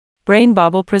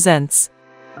BrainBobble presents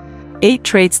 8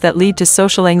 traits that lead to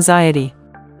social anxiety.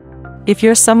 If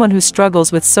you're someone who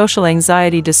struggles with social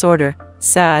anxiety disorder,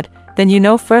 SAD, then you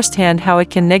know firsthand how it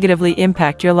can negatively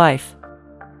impact your life.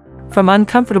 From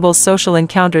uncomfortable social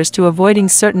encounters to avoiding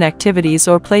certain activities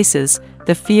or places,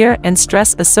 the fear and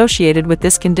stress associated with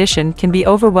this condition can be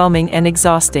overwhelming and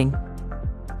exhausting.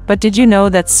 But did you know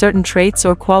that certain traits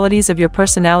or qualities of your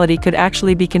personality could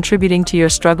actually be contributing to your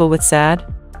struggle with SAD?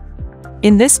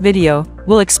 In this video,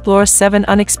 we'll explore 7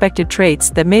 unexpected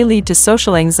traits that may lead to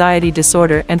social anxiety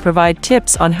disorder and provide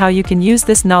tips on how you can use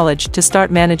this knowledge to start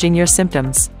managing your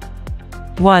symptoms.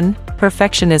 1.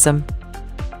 Perfectionism.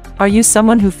 Are you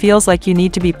someone who feels like you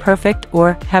need to be perfect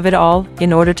or have it all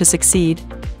in order to succeed?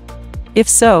 If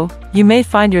so, you may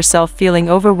find yourself feeling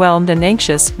overwhelmed and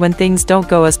anxious when things don't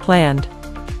go as planned.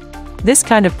 This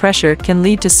kind of pressure can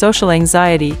lead to social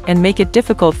anxiety and make it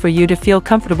difficult for you to feel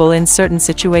comfortable in certain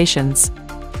situations.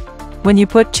 When you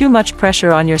put too much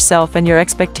pressure on yourself and your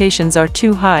expectations are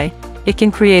too high, it can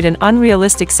create an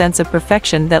unrealistic sense of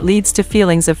perfection that leads to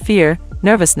feelings of fear,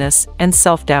 nervousness, and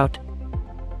self-doubt.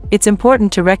 It's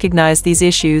important to recognize these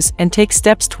issues and take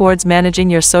steps towards managing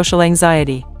your social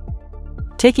anxiety.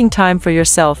 Taking time for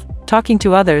yourself, talking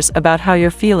to others about how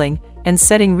you're feeling, and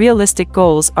setting realistic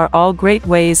goals are all great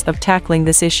ways of tackling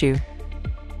this issue.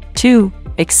 2.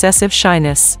 Excessive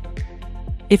shyness.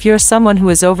 If you're someone who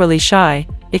is overly shy,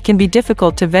 it can be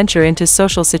difficult to venture into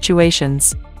social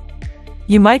situations.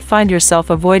 You might find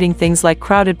yourself avoiding things like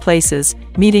crowded places,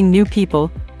 meeting new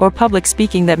people, or public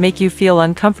speaking that make you feel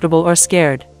uncomfortable or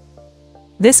scared.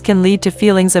 This can lead to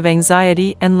feelings of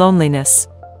anxiety and loneliness.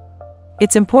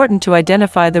 It's important to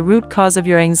identify the root cause of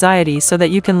your anxiety so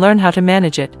that you can learn how to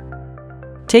manage it.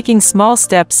 Taking small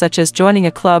steps such as joining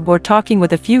a club or talking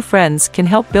with a few friends can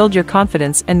help build your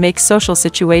confidence and make social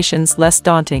situations less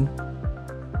daunting.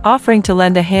 Offering to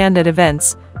lend a hand at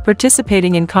events,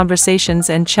 participating in conversations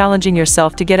and challenging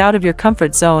yourself to get out of your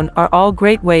comfort zone are all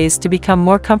great ways to become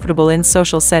more comfortable in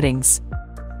social settings.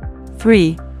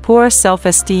 3. Poor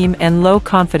self-esteem and low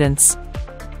confidence.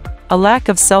 A lack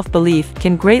of self-belief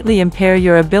can greatly impair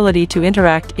your ability to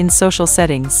interact in social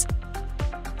settings.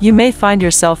 You may find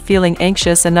yourself feeling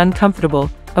anxious and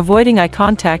uncomfortable, avoiding eye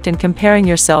contact and comparing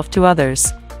yourself to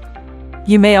others.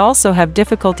 You may also have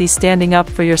difficulty standing up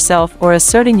for yourself or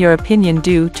asserting your opinion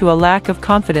due to a lack of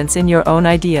confidence in your own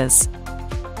ideas.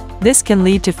 This can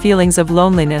lead to feelings of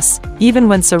loneliness, even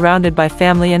when surrounded by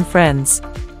family and friends.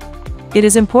 It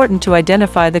is important to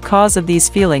identify the cause of these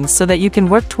feelings so that you can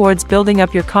work towards building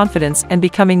up your confidence and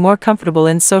becoming more comfortable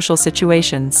in social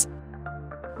situations.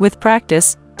 With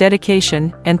practice,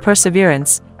 dedication, and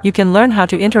perseverance, you can learn how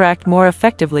to interact more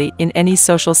effectively in any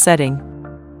social setting.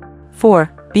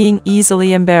 4. Being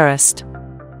easily embarrassed.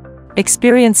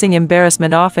 Experiencing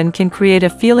embarrassment often can create a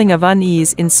feeling of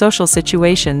unease in social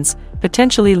situations,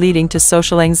 potentially leading to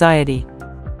social anxiety.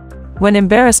 When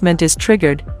embarrassment is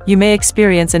triggered, you may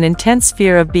experience an intense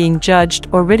fear of being judged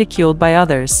or ridiculed by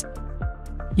others.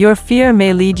 Your fear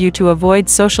may lead you to avoid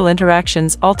social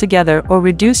interactions altogether or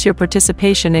reduce your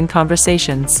participation in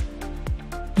conversations.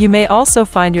 You may also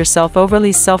find yourself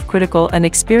overly self-critical and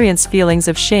experience feelings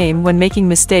of shame when making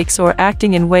mistakes or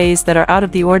acting in ways that are out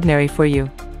of the ordinary for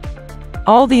you.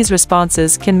 All these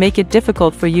responses can make it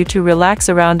difficult for you to relax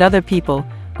around other people,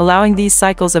 allowing these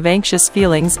cycles of anxious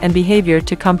feelings and behavior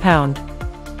to compound.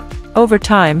 Over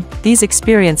time, these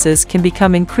experiences can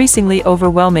become increasingly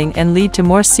overwhelming and lead to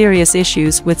more serious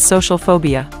issues with social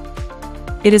phobia.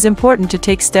 It is important to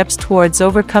take steps towards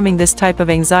overcoming this type of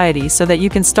anxiety so that you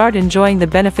can start enjoying the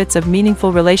benefits of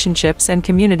meaningful relationships and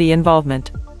community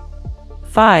involvement.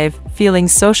 5. Feeling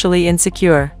socially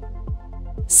insecure.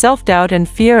 Self-doubt and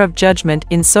fear of judgment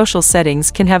in social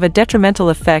settings can have a detrimental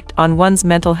effect on one's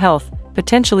mental health,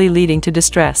 potentially leading to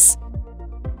distress.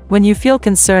 When you feel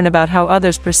concern about how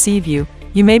others perceive you,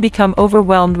 you may become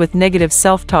overwhelmed with negative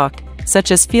self-talk,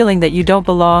 such as feeling that you don't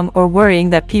belong or worrying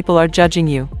that people are judging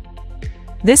you.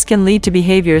 This can lead to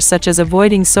behaviors such as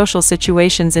avoiding social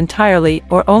situations entirely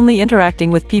or only interacting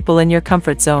with people in your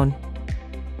comfort zone.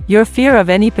 Your fear of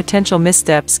any potential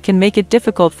missteps can make it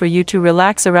difficult for you to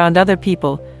relax around other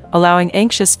people, allowing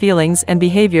anxious feelings and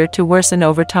behavior to worsen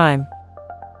over time.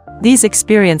 These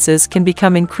experiences can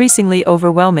become increasingly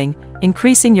overwhelming,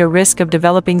 increasing your risk of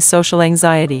developing social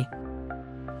anxiety.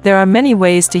 There are many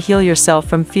ways to heal yourself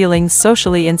from feeling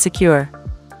socially insecure.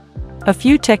 A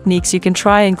few techniques you can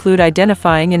try include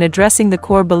identifying and addressing the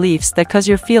core beliefs that cause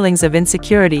your feelings of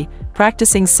insecurity,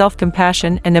 practicing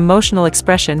self-compassion and emotional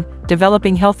expression,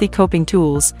 developing healthy coping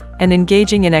tools, and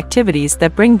engaging in activities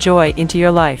that bring joy into your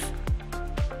life.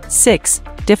 6.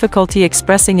 Difficulty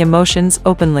expressing emotions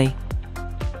openly.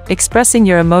 expressing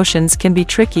your emotions can be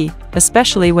tricky,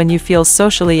 especially when you feel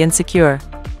socially insecure.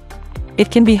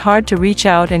 It can be hard to reach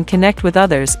out and connect with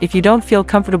others if you don't feel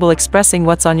comfortable expressing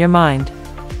what's on your mind.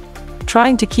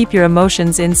 Trying to keep your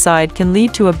emotions inside can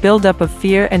lead to a buildup of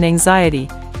fear and anxiety,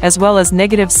 as well as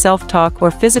negative self-talk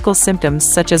or physical symptoms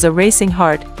such as a racing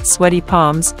heart, sweaty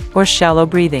palms, or shallow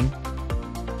breathing.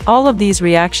 All of these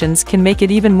reactions can make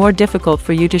it even more difficult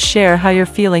for you to share how you're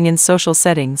feeling in social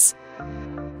settings.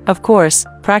 Of course,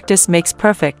 practice makes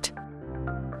perfect.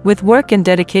 With work and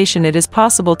dedication, it is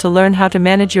possible to learn how to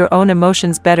manage your own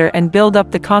emotions better and build up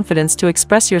the confidence to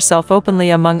express yourself openly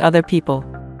among other people.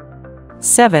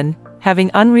 7.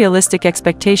 Having unrealistic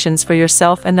expectations for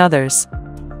yourself and others.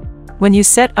 When you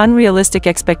set unrealistic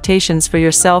expectations for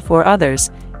yourself or others,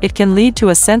 it can lead to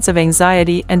a sense of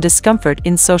anxiety and discomfort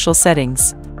in social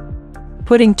settings.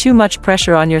 Putting too much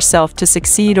pressure on yourself to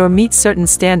succeed or meet certain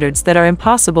standards that are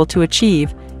impossible to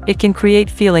achieve, it can create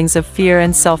feelings of fear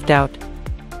and self-doubt.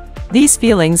 These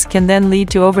feelings can then lead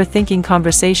to overthinking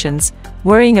conversations,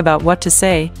 worrying about what to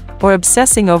say, or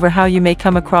obsessing over how you may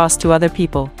come across to other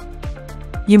people.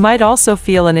 You might also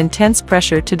feel an intense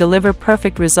pressure to deliver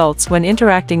perfect results when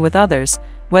interacting with others,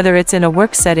 whether it's in a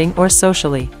work setting or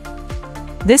socially.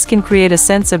 This can create a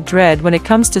sense of dread when it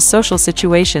comes to social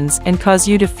situations and cause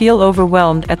you to feel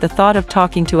overwhelmed at the thought of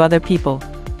talking to other people.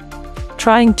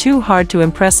 Trying too hard to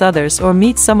impress others or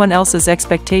meet someone else's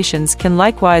expectations can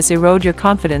likewise erode your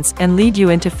confidence and lead you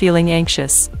into feeling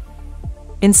anxious.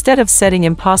 Instead of setting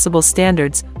impossible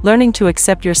standards, learning to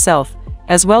accept yourself,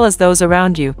 as well as those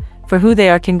around you, for who they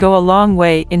are can go a long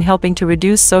way in helping to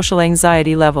reduce social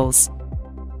anxiety levels.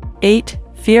 8.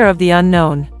 Fear of the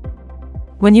unknown.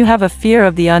 When you have a fear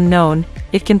of the unknown,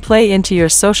 it can play into your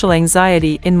social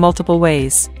anxiety in multiple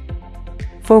ways.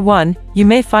 For one, you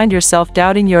may find yourself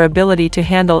doubting your ability to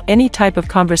handle any type of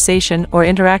conversation or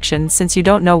interaction since you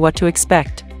don't know what to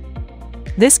expect.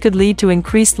 This could lead to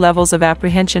increased levels of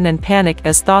apprehension and panic,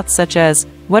 as thoughts such as,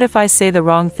 "What if I say the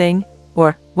wrong thing?"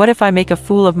 or "What if I make a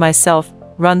fool of myself?"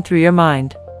 run through your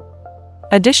mind.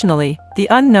 Additionally, the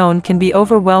unknown can be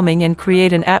overwhelming and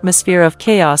create an atmosphere of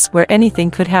chaos where anything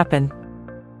could happen.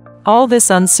 All this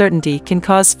uncertainty can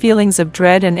cause feelings of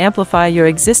dread and amplify your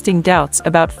existing doubts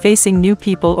about facing new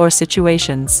people or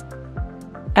situations.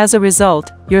 As a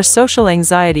result, your social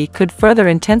anxiety could further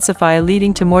intensify,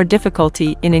 leading to more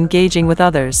difficulty in engaging with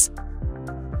others.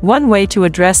 One way to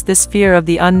address this fear of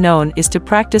the unknown is to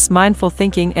practice mindful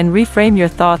thinking and reframe your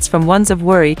thoughts from ones of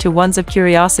worry to ones of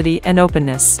curiosity and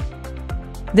openness.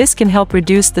 This can help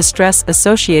reduce the stress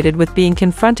associated with being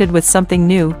confronted with something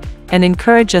new, and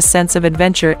encourage a sense of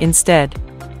adventure instead.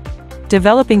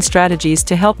 Developing strategies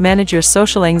to help manage your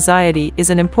social anxiety is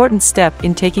an important step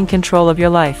in taking control of your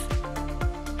life.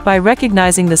 By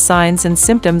recognizing the signs and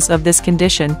symptoms of this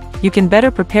condition, you can better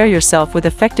prepare yourself with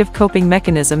effective coping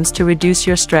mechanisms to reduce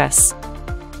your stress.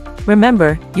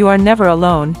 Remember, you are never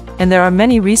alone, and there are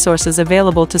many resources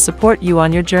available to support you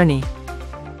on your journey.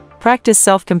 Practice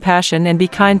self-compassion and be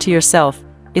kind to yourself.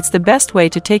 It's the best way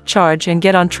to take charge and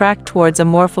get on track towards a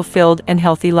more fulfilled and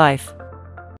healthy life.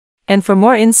 And for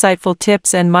more insightful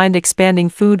tips and mind-expanding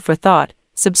food for thought,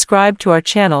 subscribe to our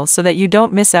channel so that you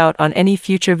don't miss out on any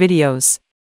future videos.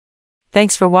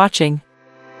 Thanks for watching.